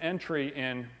puts an entry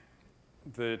in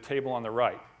the table on the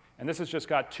right. And this has just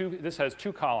got this has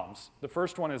 2 columns. The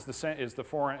first one is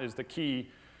the key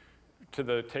to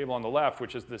the table on the left,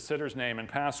 which is the sitter's name and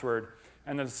password.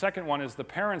 And then the second one is the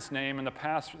parent's name and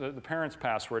the parent's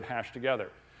password hashed together.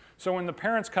 So when the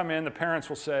parents come in, the parents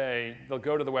will say, they'll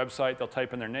go to the website, they'll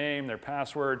type in their name, their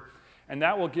password, and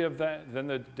that will give then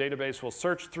the database will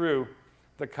search through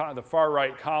the far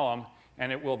right column,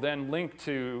 and it will then link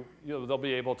to, they'll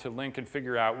be able to link and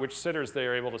figure out which sitters they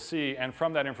are able to see, and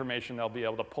from that information, they'll be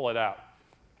able to pull it out.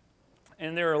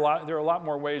 And there are a lot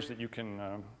more ways that you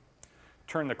can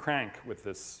turn the crank with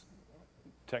this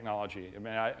technology. I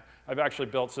mean, I've actually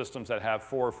built systems that have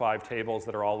 4 or 5 tables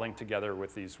that are all linked together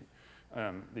with these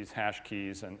hash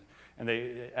keys, and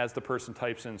as the person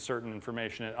types in certain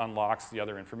information, it unlocks the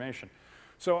other information.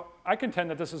 So I contend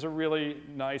that this is a really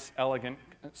nice, elegant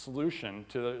solution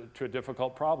to a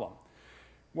difficult problem.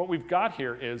 What we've got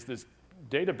here is this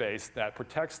database that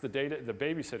protects the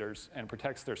babysitters and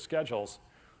protects their schedules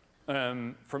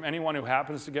from anyone who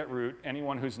happens to get root,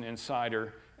 anyone who's an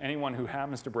insider, anyone who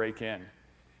happens to break in.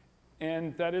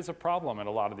 And that is a problem at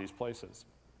a lot of these places.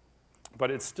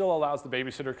 But it still allows the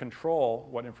babysitter to control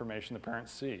what information the parent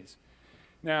sees.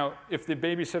 Now, if the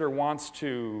babysitter wants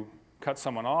to cut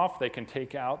someone off, they can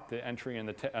take out the entry in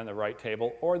the right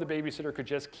table, or the babysitter could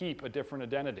just keep a different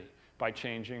identity by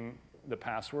changing the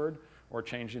password or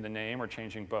changing the name or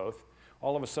changing both.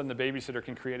 All of a sudden, the babysitter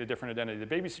can create a different identity.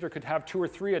 The babysitter could have 2 or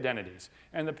 3 identities,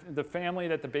 and the family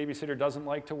that the babysitter doesn't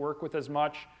like to work with as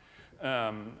much,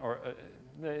 the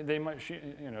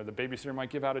babysitter might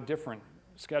give out a different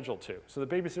schedule to. So the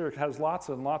babysitter has lots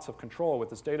and lots of control with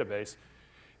this database,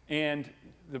 and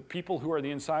the people who are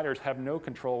the insiders have no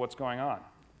control what's going on.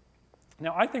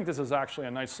 Now, I think this is actually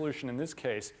a nice solution in this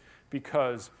case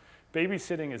because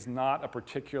babysitting is not a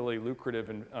particularly lucrative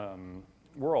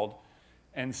world,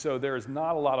 and so there is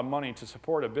not a lot of money to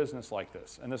support a business like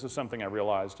this. And this is something I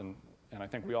realized, and I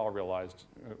think we all realized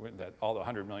that all the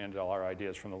 $100 million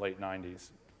ideas from the late 90s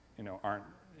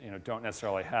don't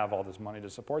necessarily have all this money to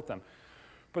support them.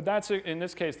 But that's, in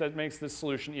this case, that makes this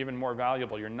solution even more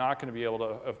valuable. You're not going to be able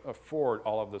to afford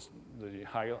all of the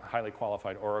highly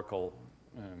qualified Oracle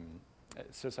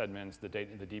sysadmins, the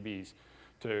DBs,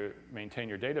 to maintain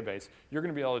your database. You're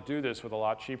going to be able to do this with a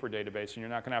lot cheaper database, and you're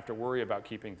not going to have to worry about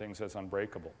keeping things as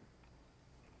unbreakable.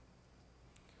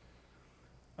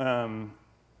 I'm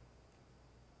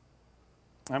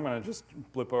going to just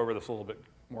blip over this a little bit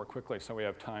more quickly so we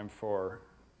have time for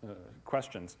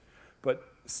questions.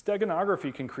 But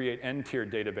steganography can create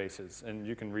n-tiered databases, and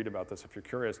you can read about this if you're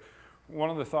curious. One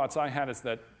of the thoughts I had is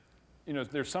that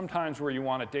there's some times where you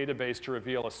want a database to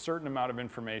reveal a certain amount of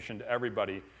information to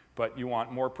everybody, but you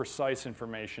want more precise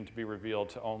information to be revealed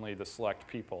to only the select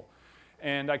people.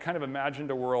 And I kind of imagined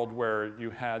a world where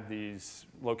you had these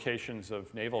locations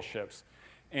of naval ships,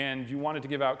 and you wanted to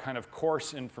give out kind of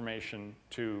coarse information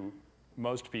to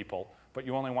most people, but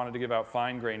you only wanted to give out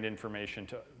fine-grained information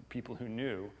to people who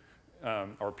knew,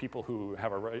 or people who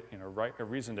have a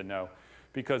reason to know,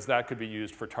 because that could be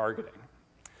used for targeting.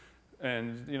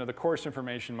 And the coarse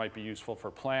information might be useful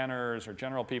for planners or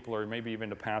general people, or maybe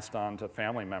even to pass on to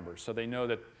family members. So they know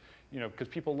that, because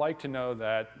people like to know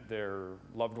that their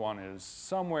loved one is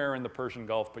somewhere in the Persian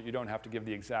Gulf, but you don't have to give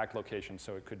the exact location,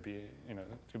 so it could be, it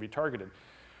could be targeted.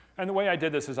 And the way I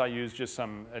did this is I used just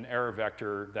an error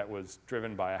vector that was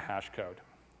driven by a hash code.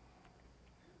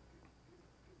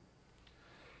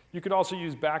 You could also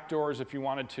use backdoors if you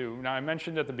wanted to. Now, I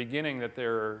mentioned at the beginning that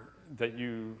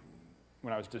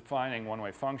when I was defining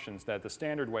one-way functions, that the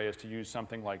standard way is to use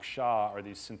something like SHA or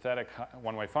these synthetic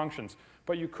one-way functions,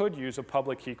 but you could use a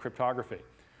public key cryptography.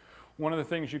 One of the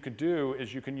things you could do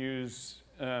is you can use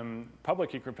public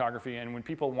key cryptography, and when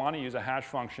people want to use a hash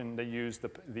function, they use the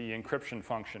encryption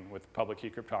function with public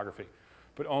key cryptography.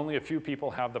 But only a few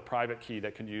people have the private key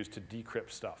that can use to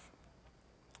decrypt stuff.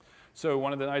 So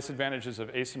one of the nice advantages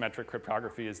of asymmetric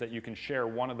cryptography is that you can share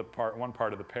one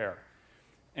part of the pair.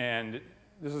 And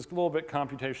this is a little bit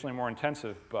computationally more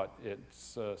intensive, but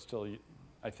it's still,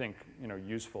 I think,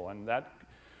 useful. And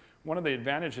one of the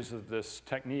advantages of this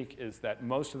technique is that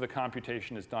most of the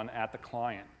computation is done at the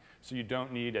client. So you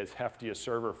don't need as hefty a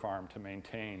server farm to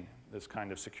maintain this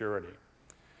kind of security.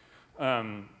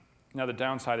 Now the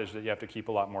downside is that you have to keep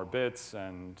a lot more bits,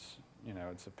 and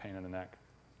it's a pain in the neck.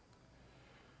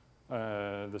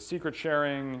 The secret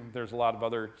sharing, there's a lot of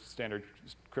other standard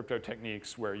crypto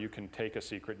techniques where you can take a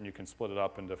secret and you can split it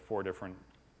up into 4 different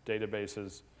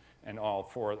databases, and all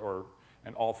four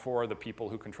of the people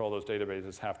who control those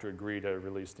databases have to agree to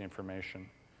release the information.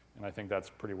 And I think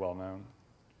that's pretty well known.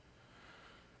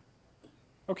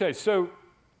 Okay, so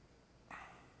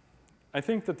I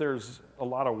think that there's a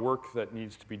lot of work that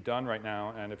needs to be done right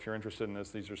now, and if you're interested in this,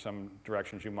 these are some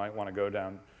directions you might want to go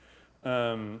down.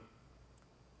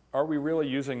 Are we really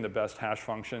using the best hash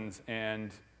functions,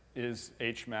 and is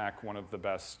HMAC one of the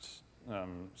best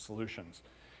solutions?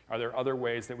 Are there other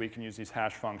ways that we can use these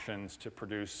hash functions to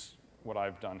produce what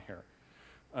I've done here?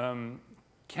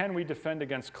 Can we defend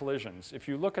against collisions? If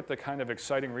you look at the kind of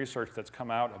exciting research that's come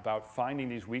out about finding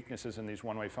these weaknesses in these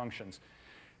one-way functions,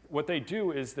 what they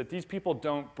do is that these people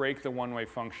don't break the one-way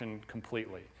function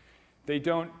completely. They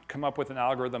don't come up with an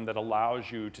algorithm that allows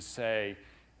you to say,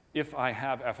 if I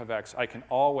have f of x, I can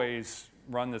always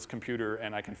run this computer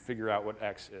and I can figure out what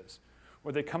x is.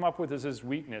 What they come up with is this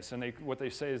weakness, and what they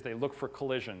say is they look for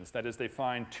collisions. That is, they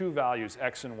find 2 values,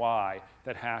 x and y,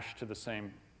 that hash to the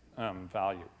same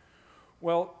value.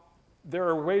 Well, there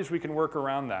are ways we can work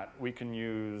around that. We can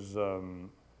use,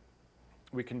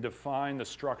 we can define the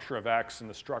structure of x and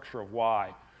the structure of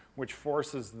y, which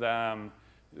forces the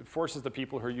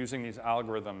people who are using these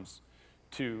algorithms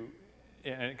to,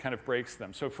 and it kind of breaks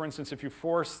them. So for instance, if you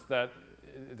force that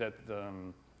the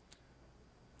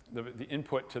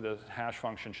input to the hash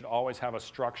function should always have a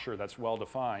structure that's well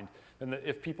defined, then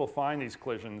if people find these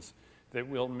collisions, they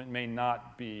may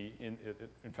not be,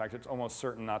 in fact, it's almost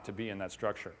certain not to be in that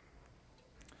structure.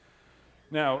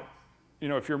 Now,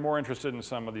 if you're more interested in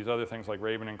some of these other things like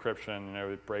Raven encryption,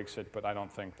 it breaks it, but I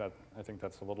think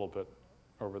that's a little bit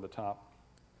over the top.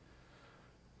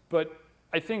 But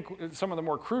I think some of the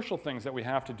more crucial things that we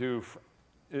have to do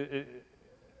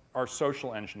are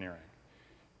social engineering.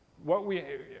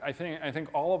 I think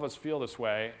all of us feel this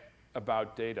way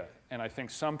about data, and I think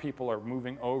some people are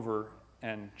moving over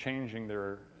and changing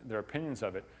their opinions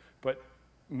of it. But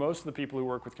most of the people who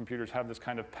work with computers have this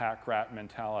kind of pack rat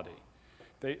mentality.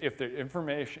 If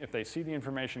they see the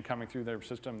information coming through their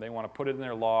system, they want to put it in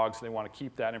their logs. They want to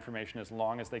keep that information as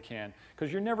long as they can,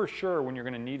 because you're never sure when you're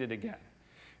going to need it again.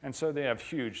 And so they have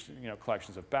huge,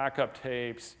 collections of backup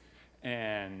tapes,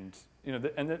 and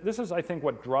this is, I think,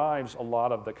 what drives a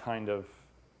lot of the kind of,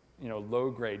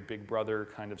 low-grade Big Brother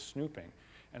kind of snooping.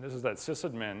 And this is that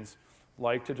sysadmins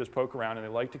like to just poke around, and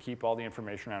they like to keep all the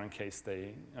information around in case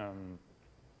they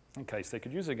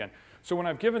could use it again. So when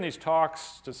I've given these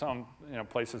talks to some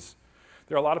places,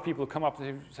 there are a lot of people who come up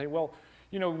and say, well,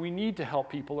 we need to help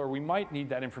people, or we might need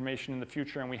that information in the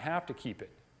future, and we have to keep it.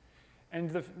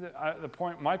 And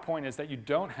my point is that you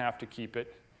don't have to keep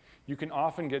it. You can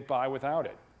often get by without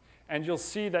it. And you'll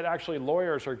see that actually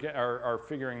lawyers are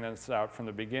figuring this out from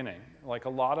the beginning. Like a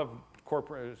lot of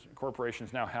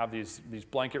corporations now have these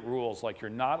blanket rules, like you're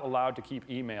not allowed to keep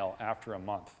email after a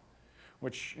month,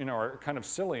 which are kind of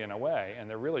silly in a way, and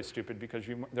they're really stupid because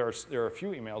there are a few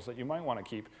emails that you might want to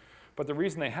keep. But the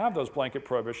reason they have those blanket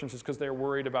prohibitions is because they're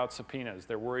worried about subpoenas.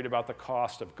 They're worried about the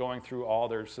cost of going through all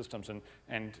their systems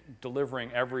and delivering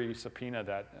every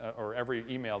subpoena or every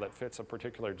email that fits a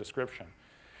particular description.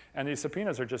 And these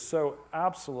subpoenas are just so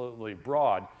absolutely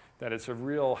broad that it's a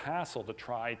real hassle to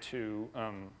try to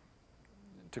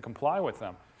comply with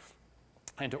them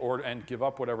and and give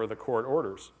up whatever the court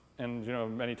orders. And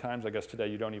many times, I guess today,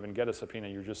 you don't even get a subpoena.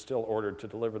 You're just still ordered to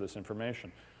deliver this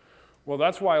information. Well,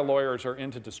 that's why lawyers are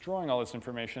into destroying all this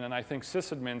information, and I think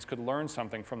sysadmins could learn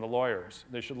something from the lawyers.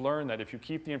 They should learn that if you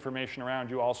keep the information around,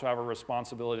 you also have a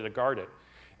responsibility to guard it.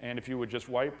 And if you would just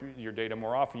wipe your data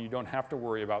more often, you don't have to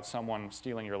worry about someone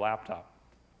stealing your laptop.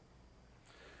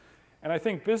 And I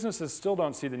think businesses still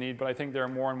don't see the need, but I think there are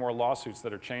more and more lawsuits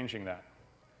that are changing that.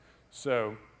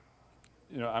 So,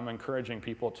 I'm encouraging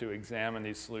people to examine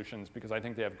these solutions because I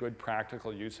think they have good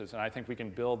practical uses, and I think we can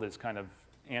build this kind of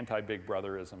anti-Big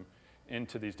Brotherism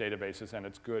into these databases, and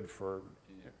it's good for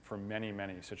many,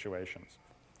 many situations.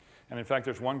 And in fact,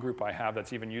 there's one group I have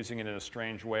that's even using it in a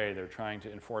strange way. They're trying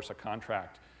to enforce a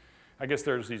contract. I guess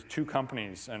there's these two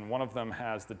companies, and one of them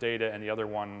has the data, and the other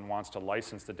one wants to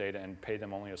license the data and pay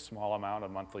them only a small amount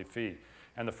of monthly fee.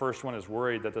 And the first one is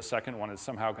worried that the second one is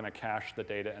somehow going to cache the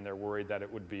data, and they're worried that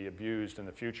it would be abused in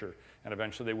the future, and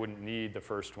eventually they wouldn't need the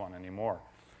first one anymore.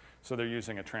 So they're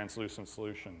using a translucent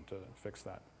solution to fix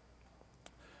that.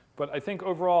 But I think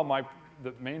overall,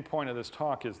 the main point of this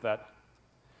talk is that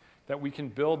we can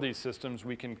build these systems,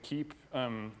 we can keep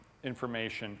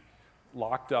information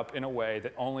locked up in a way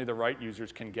that only the right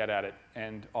users can get at it,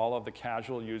 and all of the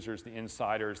casual users, the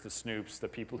insiders, the snoops, the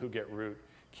people who get root,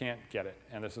 can't get it.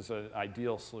 And this is an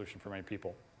ideal solution for many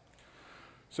people.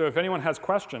 So if anyone has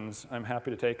questions, I'm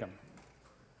happy to take them.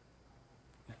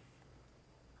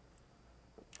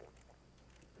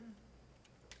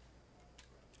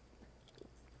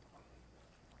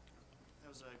 That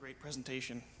was a great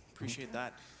presentation. Appreciate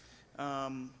that.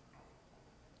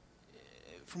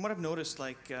 From what I've noticed,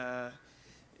 like, if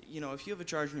you have a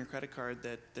charge on your credit card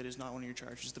that is not one of your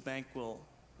charges, the bank will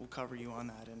cover you on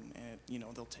that, and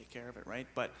they'll take care of it, right?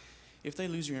 But if they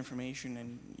lose your information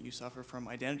and you suffer from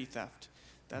identity theft,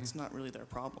 that's not really their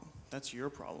problem. That's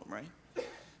your problem, right?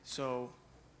 So,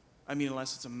 I mean,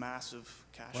 unless it's a massive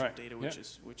cache of data which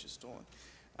is stolen.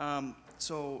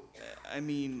 So, I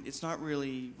mean, it's not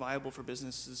really viable for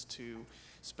businesses to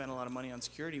spend a lot of money on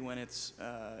security when it's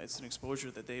an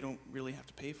exposure that they don't really have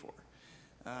to pay for.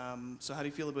 So how do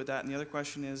you feel about that? And the other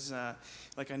question is,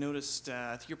 like I noticed,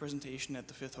 I think your presentation at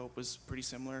the Fifth Hope was pretty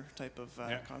similar type of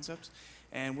concepts.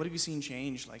 And what have you seen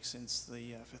change like since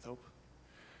the Fifth Hope?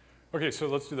 Okay, so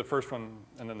let's do the first one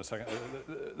and then the second.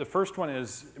 The first one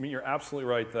is, I mean, you're absolutely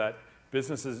right that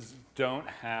businesses don't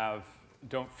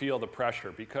feel the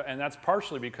pressure, and that's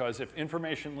partially because if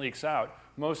information leaks out,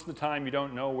 most of the time you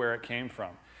don't know where it came from.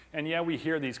 And yeah, we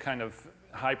hear these kind of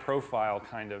high-profile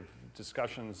kind of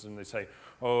discussions, and they say,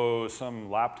 oh, some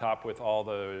laptop with all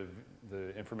the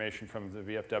information from the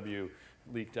VFW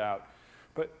leaked out.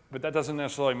 But that doesn't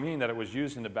necessarily mean that it was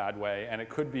used in a bad way, and it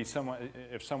could be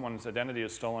if someone's identity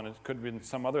is stolen, it could be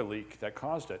some other leak that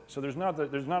caused it. So there's not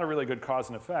a really good cause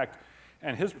and effect,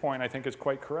 and his point, I think, is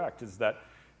quite correct, is that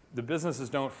the businesses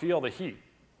don't feel the heat.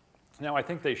 Now, I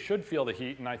think they should feel the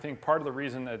heat, and I think part of the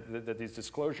reason that these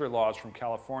disclosure laws from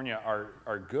California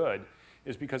are good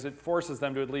is because it forces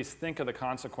them to at least think of the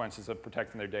consequences of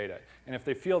protecting their data. And if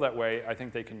they feel that way, I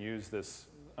think they can use this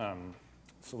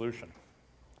solution.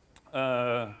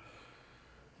 So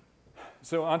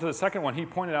on to the second one, he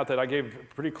pointed out that I gave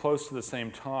pretty close to the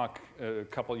same talk a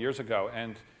couple years ago,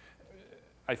 and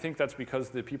I think that's because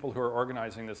the people who are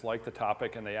organizing this like the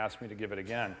topic, and they asked me to give it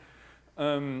again.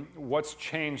 What's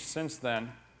changed since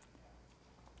then?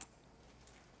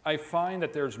 I find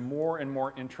that there's more and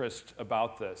more interest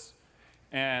about this.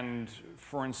 And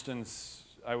for instance,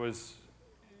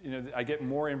 I get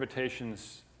more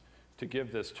invitations to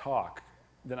give this talk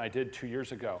than I did 2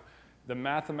 years ago. The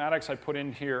mathematics I put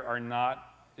in here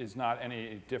is not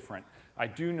any different. I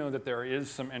do know that there is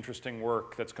some interesting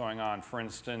work that's going on. For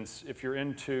instance, if you're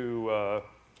into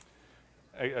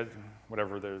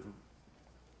whatever the,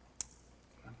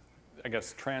 I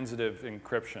guess, transitive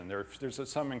encryption, there's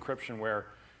some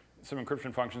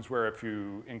encryption functions where if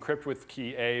you encrypt with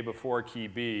key A before key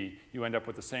B, you end up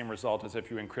with the same result as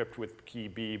if you encrypt with key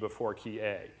B before key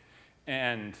A.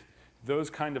 And those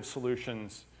kind of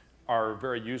solutions are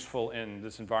very useful in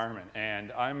this environment.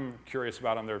 And I'm curious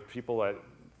about them. There are people at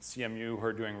CMU who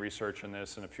are doing research in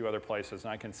this and a few other places.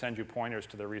 And I can send you pointers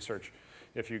to the research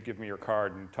if you give me your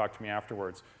card and talk to me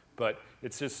afterwards. But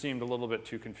it just seemed a little bit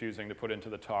too confusing to put into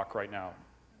the talk right now.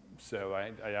 So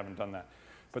I haven't done that.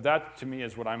 But that, to me,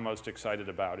 is what I'm most excited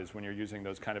about, is when you're using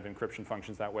those kind of encryption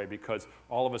functions that way, because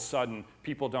all of a sudden,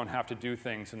 people don't have to do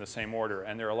things in the same order.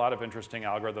 And there are a lot of interesting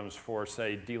algorithms for,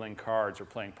 say, dealing cards or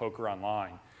playing poker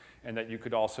online, and that you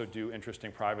could also do interesting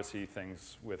privacy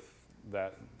things with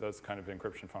those kind of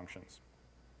encryption functions.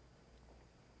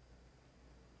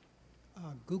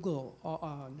 Google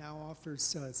now offers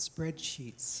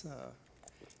spreadsheets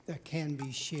that can be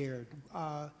shared.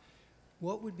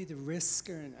 What would be the risk,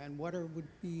 and what would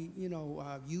be,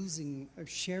 using or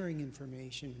sharing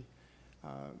information?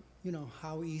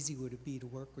 How easy would it be to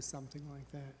work with something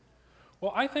like that?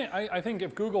 Well, I think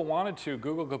if Google wanted to,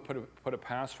 Google could put a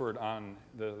password on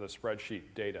the spreadsheet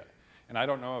data. And I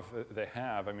don't know if they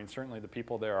have. I mean, certainly the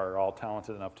people there are all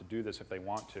talented enough to do this if they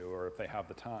want to, or if they have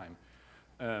the time.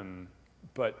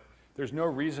 But there's no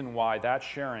reason why that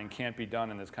sharing can't be done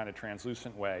in this kind of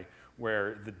translucent way,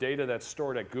 where the data that's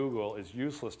stored at Google is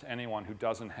useless to anyone who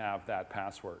doesn't have that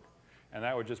password. And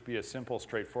that would just be a simple,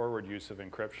 straightforward use of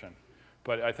encryption.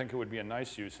 But I think it would be a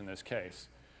nice use in this case.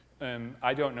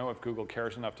 I don't know if Google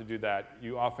cares enough to do that.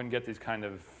 You often get these kind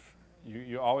of,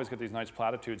 you always get these nice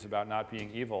platitudes about not being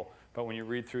evil, but when you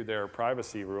read through their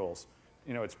privacy rules,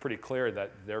 it's pretty clear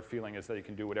that their feeling is that you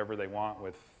can do whatever they want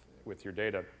with your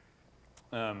data.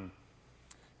 And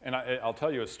I'll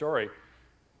tell you a story.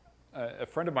 A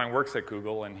friend of mine works at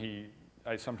Google, and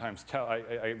I sometimes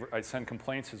I send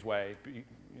complaints his way.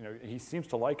 He seems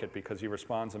to like it because he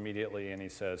responds immediately, and he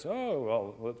says,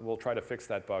 "Oh, well, we'll try to fix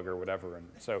that bug or whatever." And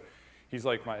so he's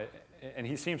like and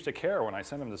he seems to care when I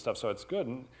send him this stuff, so it's good.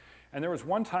 And there was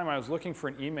one time I was looking for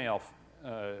an email,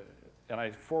 and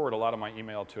I forward a lot of my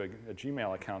email to a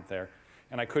Gmail account there,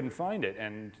 and I couldn't find it.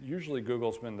 And usually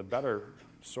Google's been the better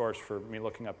source for me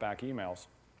looking up back emails,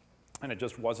 and it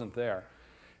just wasn't there.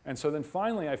 And so then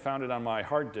finally I found it on my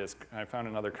hard disk, and I found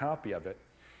another copy of it.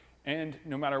 And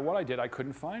no matter what I did, I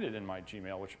couldn't find it in my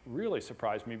Gmail, which really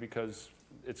surprised me because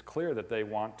it's clear that they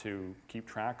want to keep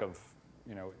track of,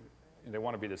 they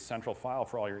want to be the central file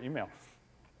for all your email.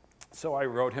 So I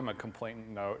wrote him a complaint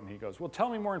note, and he goes, "Well, tell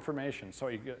me more information." So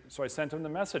I sent him the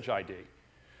message ID,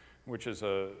 which is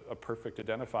a perfect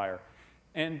identifier.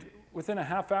 And within a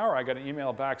half hour, I got an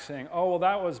email back saying, "Oh, well,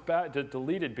 that was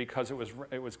deleted because it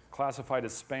was classified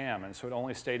as spam, and so it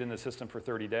only stayed in the system for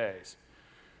 30 days."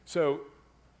 So,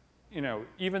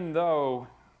 even though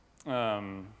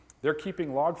they're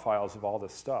keeping log files of all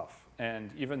this stuff,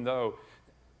 and even though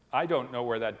I don't know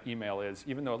where that email is,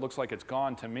 even though it looks like it's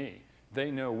gone to me, they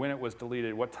know when it was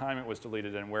deleted, what time it was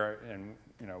deleted, and where, and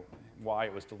why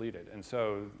it was deleted. And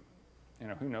so,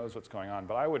 who knows what's going on.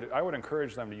 But I would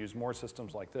encourage them to use more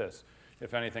systems like this,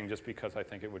 if anything, just because I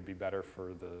think it would be better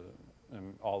for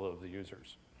all of the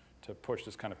users to push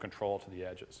this kind of control to the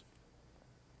edges.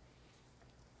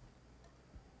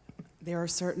 There are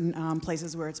certain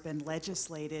places where it's been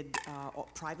legislated.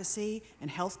 Privacy and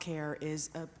healthcare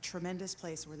is a tremendous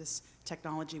place where this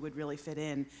technology would really fit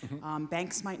in. Mm-hmm.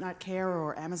 Banks might not care,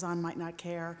 or Amazon might not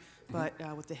care, but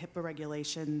with the HIPAA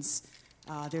regulations,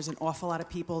 there's an awful lot of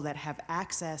people that have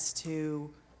access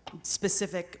to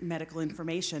specific medical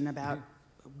information about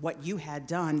what you had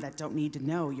done that don't need to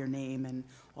know your name and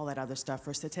all that other stuff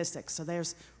for statistics. So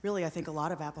there's really, I think, a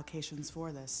lot of applications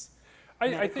for this.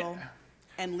 I think.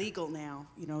 And legal now,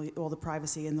 all the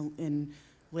privacy in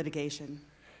litigation.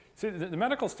 See, the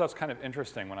medical stuff's kind of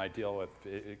interesting when I deal with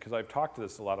it, because I've talked to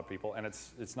a lot of people, and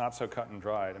it's not so cut and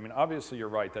dried. I mean, obviously you're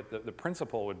right that the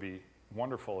principle would be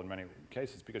wonderful in many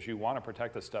cases because you want to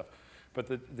protect this stuff. But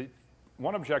the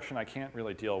one objection I can't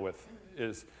really deal with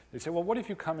is they say, well, what if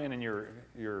you come in and you're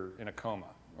in a coma,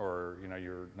 or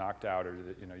you're knocked out, or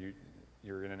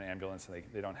you're in an ambulance and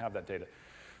they don't have that data.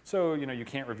 So, you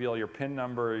can't reveal your PIN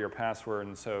number, your password,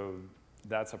 and so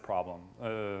that's a problem.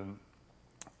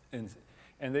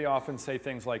 And they often say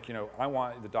things like,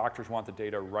 the doctors want the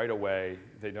data right away.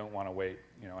 They don't want to wait,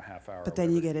 a half hour. But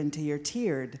then you get into your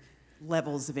tiered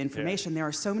levels of information. There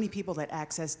are so many people that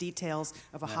access details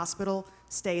of a hospital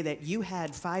stay that you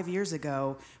had 5 years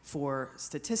ago for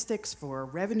statistics, for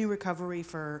revenue recovery,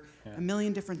 for a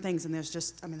million different things. And there's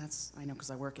just, I mean, I know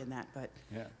because I work in that, but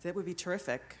that would be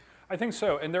terrific. I think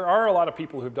so, and there are a lot of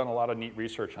people who've done a lot of neat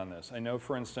research on this. I know,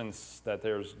 for instance, that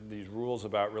there's these rules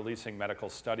about releasing medical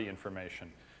study information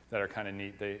that are kind of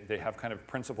neat. They have kind of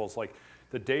principles like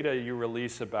the data you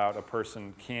release about a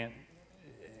person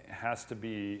has to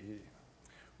be,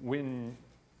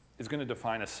 is going to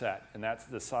define a set, and that's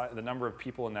the number of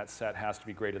people in that set has to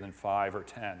be greater than 5 or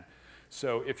 10.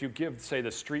 So if you give, say, the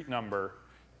street number,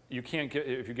 you can't give,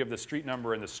 if you give the street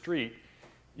number in the street,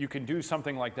 you can do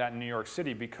something like that in New York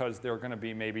City because there are going to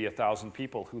be maybe 1,000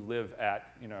 people who live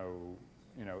at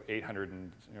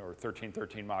 800 or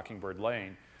 1313 Mockingbird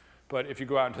Lane. But if you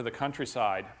go out into the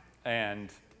countryside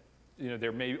and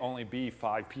there may only be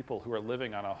 5 people who are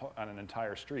living on an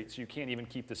entire street, so you can't even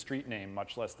keep the street name,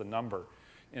 much less the number,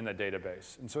 in the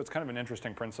database. And so it's kind of an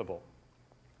interesting principle.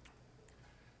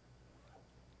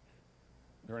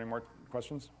 Are there any more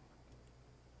questions?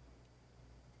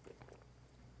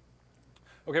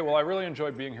 Okay, well, I really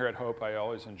enjoyed being here at Hope. I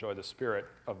always enjoy the spirit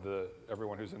of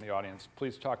everyone who's in the audience.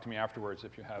 Please talk to me afterwards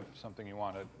if you have something you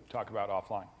want to talk about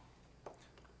offline.